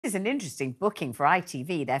Is an interesting booking for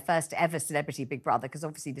ITV, their first ever Celebrity Big Brother, because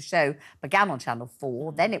obviously the show began on Channel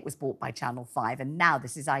 4, then it was bought by Channel 5, and now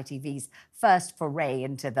this is ITV's first foray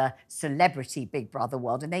into the Celebrity Big Brother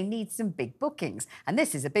world, and they need some big bookings, and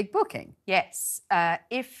this is a big booking. Yes,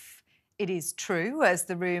 if it is true, as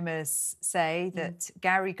the rumours say, that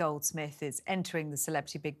Gary Goldsmith is entering the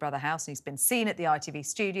Celebrity Big Brother house, and he's been seen at the ITV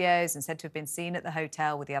studios and said to have been seen at the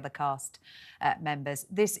hotel with the other cast members.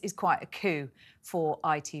 This is quite a coup for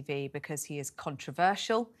ITV because he is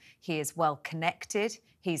controversial, he is well connected,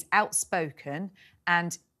 he's outspoken,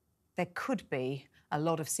 and there could be a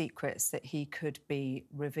lot of secrets that he could be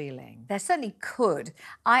revealing. There certainly could.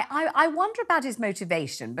 I wonder about his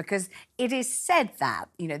motivation, because it is said that,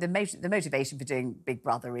 you know, the motivation for doing Big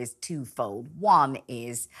Brother is twofold. One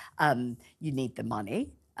is you need the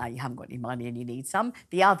money. You haven't got any money and you need some.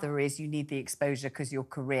 The other is you need the exposure because your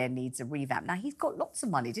career needs a revamp. Now, he's got lots of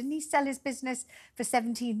money. Didn't he sell his business for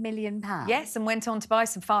 £17 million? Yes, and went on to buy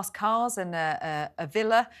some fast cars and a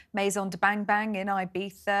villa, Maison de Bang Bang in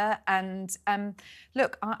Ibiza. And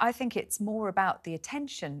look, I think it's more about the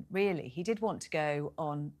attention, really. He did want to go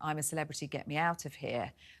on I'm a Celebrity, Get Me Out of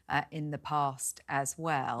Here in the past as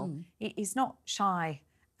well. He's not shy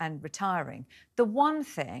and retiring. The one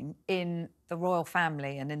thing in the royal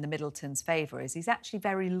family and in the Middletons' favour is he's actually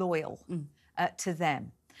very loyal to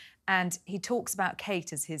them. And he talks about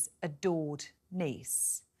Kate as his adored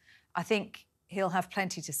niece. I think he'll have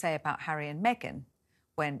plenty to say about Harry and Meghan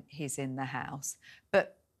when he's in the house,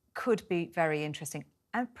 but could be very interesting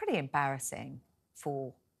and pretty embarrassing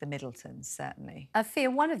for the Middletons, certainly.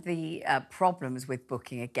 Afua, one of the problems with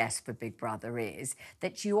booking a guest for Big Brother is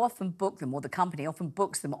that you often book them, or the company often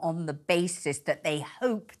books them on the basis that they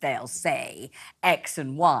hope they'll say X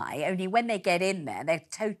and Y, only when they get in there, they're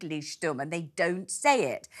totally stum and they don't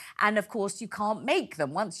say it. And, of course, you can't make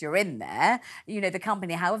them once you're in there. You know, the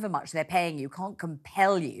company, however much they're paying you, can't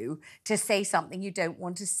compel you to say something you don't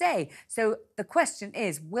want to say. So the question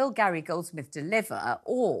is, will Gary Goldsmith deliver,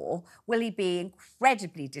 or will he be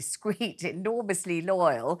incredibly discreet, enormously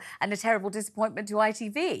loyal, and a terrible disappointment to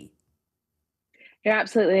ITV? You're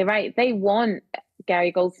absolutely right. They want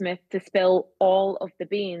Gary Goldsmith to spill all of the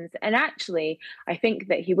beans. And actually, I think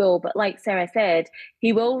that he will. But like Sarah said,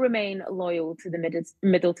 he will remain loyal to the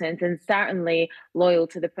Middletons and certainly loyal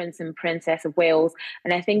to the Prince and Princess of Wales.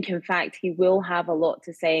 And I think, in fact, he will have a lot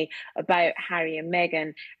to say about Harry and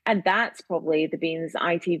Meghan. And that's probably the beans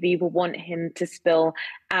ITV will want him to spill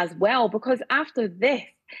as well. Because after this,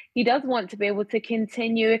 he does want to be able to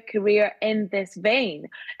continue a career in this vein,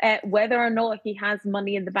 whether or not he has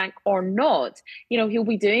money in the bank or not. You know, he'll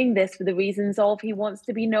be doing this for the reasons of he wants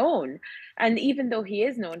to be known. And even though he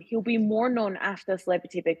is known, he'll be more known after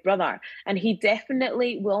Celebrity Big Brother. And he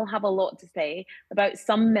definitely will have a lot to say about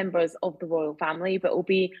some members of the royal family, but will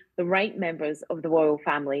be the right members of the royal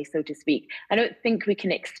family, so to speak. I don't think we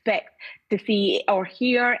can expect to see or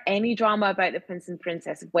hear any drama about the Prince and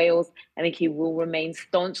Princess of Wales. I think he will remain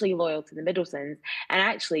staunchly loyal to the Middletons. And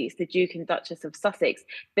actually, it's the Duke and Duchess of Sussex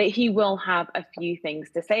that he will have a few things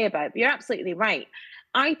to say about. But you're absolutely right.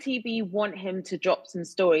 ITV want him to drop some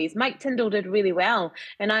stories. Mike Tyndall did really well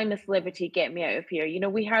and I'm a Celebrity, Get Me Out of Here. You know,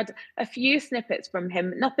 we heard a few snippets from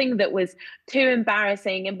him, nothing that was too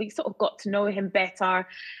embarrassing, and we sort of got to know him better.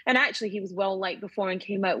 And actually, he was well liked before and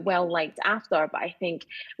came out well liked after. But I think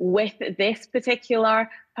with this particular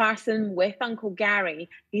person, with Uncle Gary,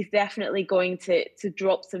 he's definitely going to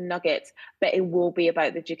drop some nuggets, but it will be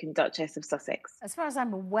about the Duke and Duchess of Sussex. As far as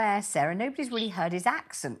I'm aware, Sarah, nobody's really heard his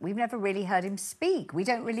accent. We've never really heard him speak. We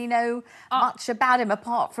don't really know much about him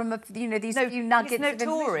apart from, you know, these few nuggets. He's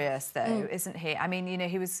notorious, though, isn't he? I mean, you know,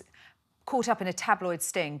 he was caught up in a tabloid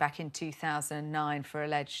sting back in 2009 for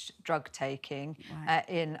alleged drug taking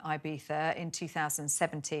in Ibiza. In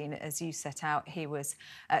 2017, as you set out, he was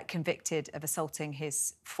convicted of assaulting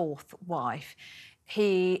his fourth wife.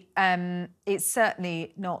 He is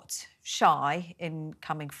certainly not shy in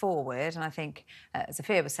coming forward, and I think, as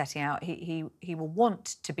Afua was setting out, he will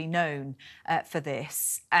want to be known for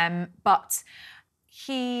this. But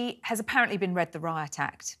he has apparently been read the Riot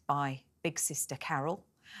Act by big sister Carole.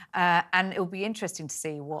 And it'll be interesting to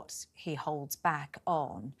see what he holds back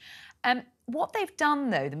on. What they've done,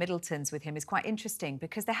 though, the Middletons, with him is quite interesting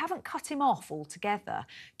because they haven't cut him off altogether.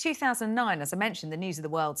 2009, as I mentioned, the News of the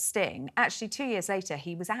World sting. Actually, 2 years later,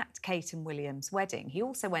 he was at Kate and William's wedding. He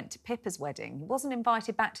also went to Pippa's wedding. He wasn't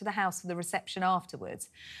invited back to the house for the reception afterwards.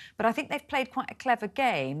 But I think they've played quite a clever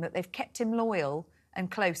game, that they've kept him loyal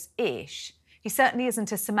and close-ish. He certainly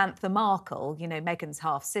isn't a Samantha Markle, you know, Meghan's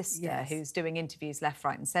half-sister, who's doing interviews left,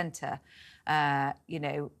 right and centre, you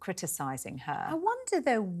know, criticising her. I wonder,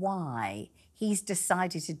 though, why he's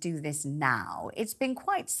decided to do this now. It's been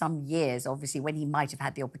quite some years, obviously, when he might have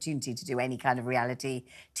had the opportunity to do any kind of reality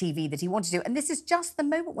TV that he wanted to do. And this is just the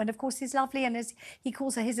moment when, of course, his lovely, and as he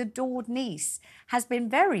calls her, his adored niece, has been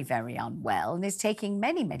very, very unwell and is taking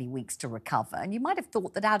many, many weeks to recover. And you might have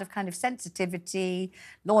thought that out of kind of sensitivity,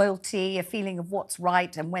 loyalty, a feeling of what's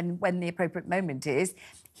right and when the appropriate moment is,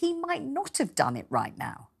 he might not have done it right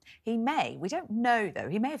now. He may. We don't know, though.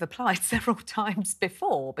 He may have applied several times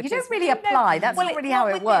before. You don't really apply. That's not really how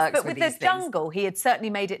it works. But with the jungle, he had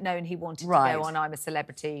certainly made it known he wanted to go on I'm a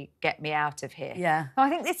Celebrity, get me out of here. Yeah. So I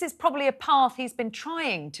think this is probably a path he's been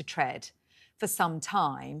trying to tread for some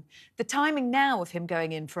time. The timing now of him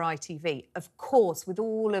going in for ITV, of course, with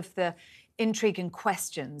all of the intrigue and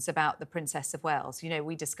questions about the Princess of Wales. You know,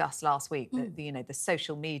 we discussed last week the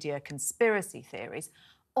social media conspiracy theories.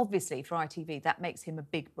 Obviously, for ITV, that makes him a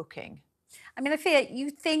big booking. I mean, Afua, you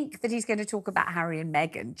think that he's going to talk about Harry and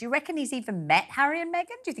Meghan. Do you reckon he's even met Harry and Meghan?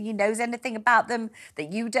 Do you think he knows anything about them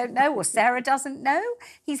that you don't know or Sarah doesn't know?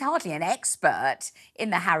 He's hardly an expert in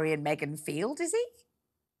the Harry and Meghan field, is he?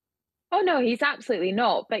 Oh, no, he's absolutely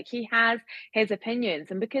not. But he has his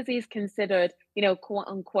opinions. And because he's considered, you know, quote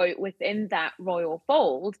unquote, within that royal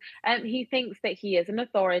fold, he thinks that he is an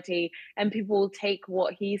authority and people will take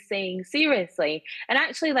what he's saying seriously. And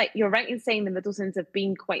actually, like, you're right in saying the Middletons have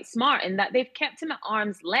been quite smart in that they've kept him at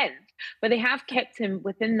arm's length, but they have kept him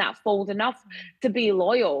within that fold enough to be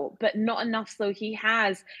loyal, but not enough so he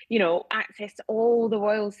has, you know, access to all the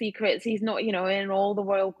royal secrets. He's not, you know, in all the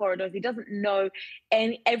royal corridors. He doesn't know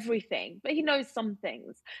everything, but he knows some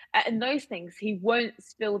things. And those things he won't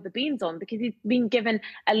spill the beans on because he's been given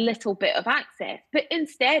a little bit of access. But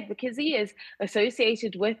instead, because he is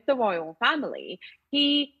associated with the royal family,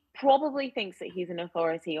 he probably thinks that he's an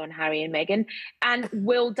authority on Harry and Meghan and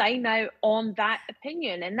will dine out on that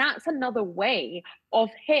opinion. And that's another way of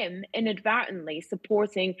him inadvertently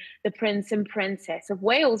supporting the Prince and Princess of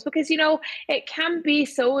Wales, because, you know, it can be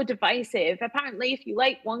so divisive. Apparently, if you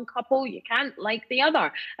like one couple, you can't like the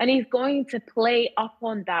other. And he's going to play up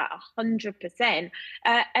on that 100%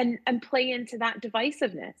 and play into that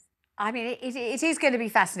divisiveness. I mean, it is going to be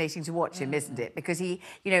fascinating to watch him, isn't it? Because he,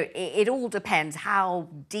 you know, it all depends how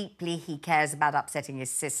deeply he cares about upsetting his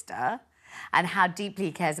sister and how deeply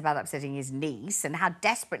he cares about upsetting his niece and how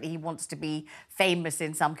desperately he wants to be famous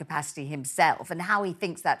in some capacity himself and how he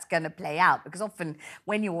thinks that's going to play out. Because often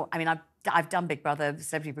when you're, I mean, I've done Big Brother,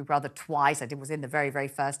 Celebrity Big Brother twice. Was in the very, very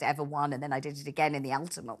first ever one, and then I did it again in the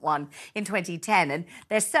ultimate one in 2010. And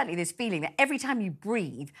there's certainly this feeling that every time you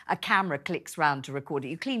breathe, a camera clicks round to record it.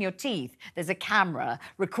 You clean your teeth, there's a camera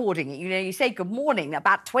recording it. You know, you say good morning,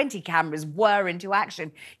 about 20 cameras whir into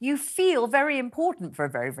action. You feel very important for a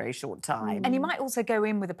very, very short time. And you might also go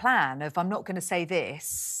in with a plan of, I'm not going to say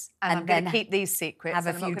this, and I'm going to keep these secrets. Have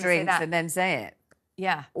a few drinks and then say it.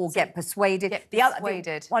 Yeah. Or get persuaded.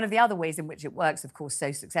 One of the other ways in which it works, of course,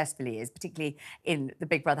 so successfully is, particularly in the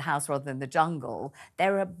Big Brother house rather than the jungle,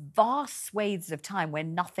 there are vast swathes of time where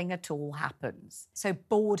nothing at all happens. So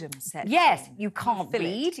boredom sets in. Yes, you can't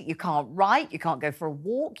read, you can't write, you can't go for a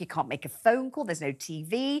walk, you can't make a phone call, there's no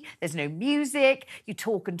TV, there's no music, you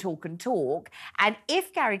talk and talk and talk. And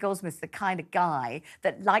if Gary Goldsmith's the kind of guy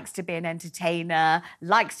that likes to be an entertainer,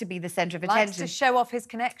 likes to be the centre of attention... Likes to show off his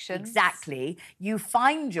connections. Exactly. You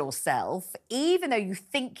find yourself, even though you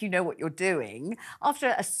think you know what you're doing,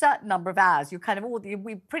 after a certain number of hours, you're kind of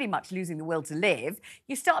we're pretty much losing the will to live.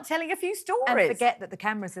 You start telling a few stories. And forget that the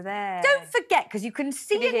cameras are there. Don't forget, because you can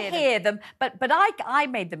see and hear them. But I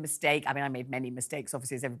made the mistake. I mean, I made many mistakes,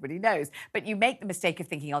 obviously, as everybody knows. But you make the mistake of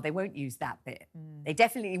thinking, oh, they won't use that bit. They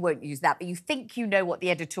definitely won't use that. But you think you know what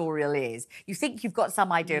the editorial is. You think you've got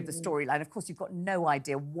some idea of the storyline. Of course, you've got no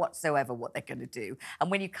idea whatsoever what they're going to do. And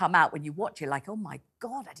when you come out, when you watch, you're like, oh, my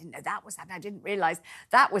God, I didn't know that was happening. I didn't realise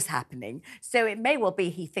that was happening. So it may well be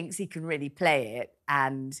he thinks he can really play it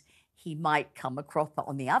and he might come across. But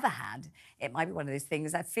on the other hand, it might be one of those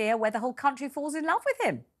things I fear where the whole country falls in love with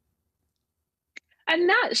him. And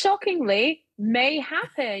that, shockingly, may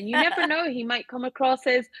happen. You never know. He might come across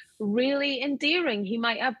as really endearing. He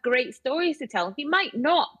might have great stories to tell. He might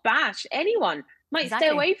not bash anyone. Might stay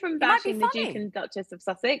away from bashing the Duke and Duchess of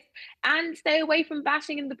Sussex and stay away from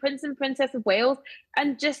bashing the Prince and Princess of Wales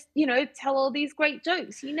and just, you know, tell all these great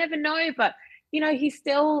jokes. You never know, but, you know, he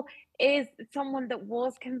still is someone that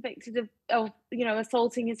was convicted of you know,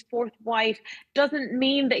 assaulting his fourth wife. Doesn't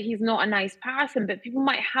mean that he's not a nice person, but people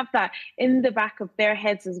might have that in the back of their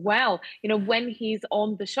heads as well, you know, when he's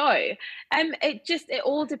on the show. It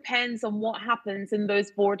all depends on what happens in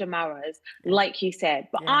those boredom hours, like you said.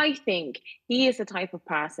 But I think he is the type of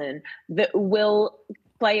person that will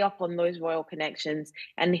play up on those royal connections,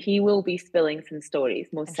 and he will be spilling some stories,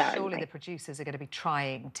 most and certainly. surely the producers are going to be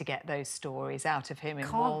trying to get those stories out of him in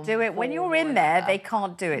Can't do it. When you're form or in there, another. they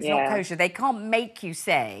can't do it. It's not Yeah. kosher. They can't make you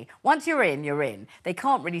say, once you're in, you're in. They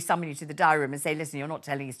can't really summon you to the diary room and say, listen, you're not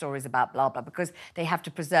telling your stories about blah, blah, because they have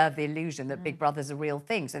to preserve the illusion that Big Brother's a real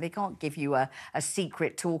thing. So they can't give you a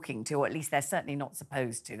secret talking to, or at least they're certainly not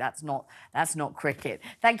supposed to. That's not cricket.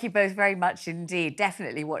 Thank you both very much indeed.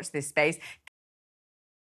 Definitely watch this space.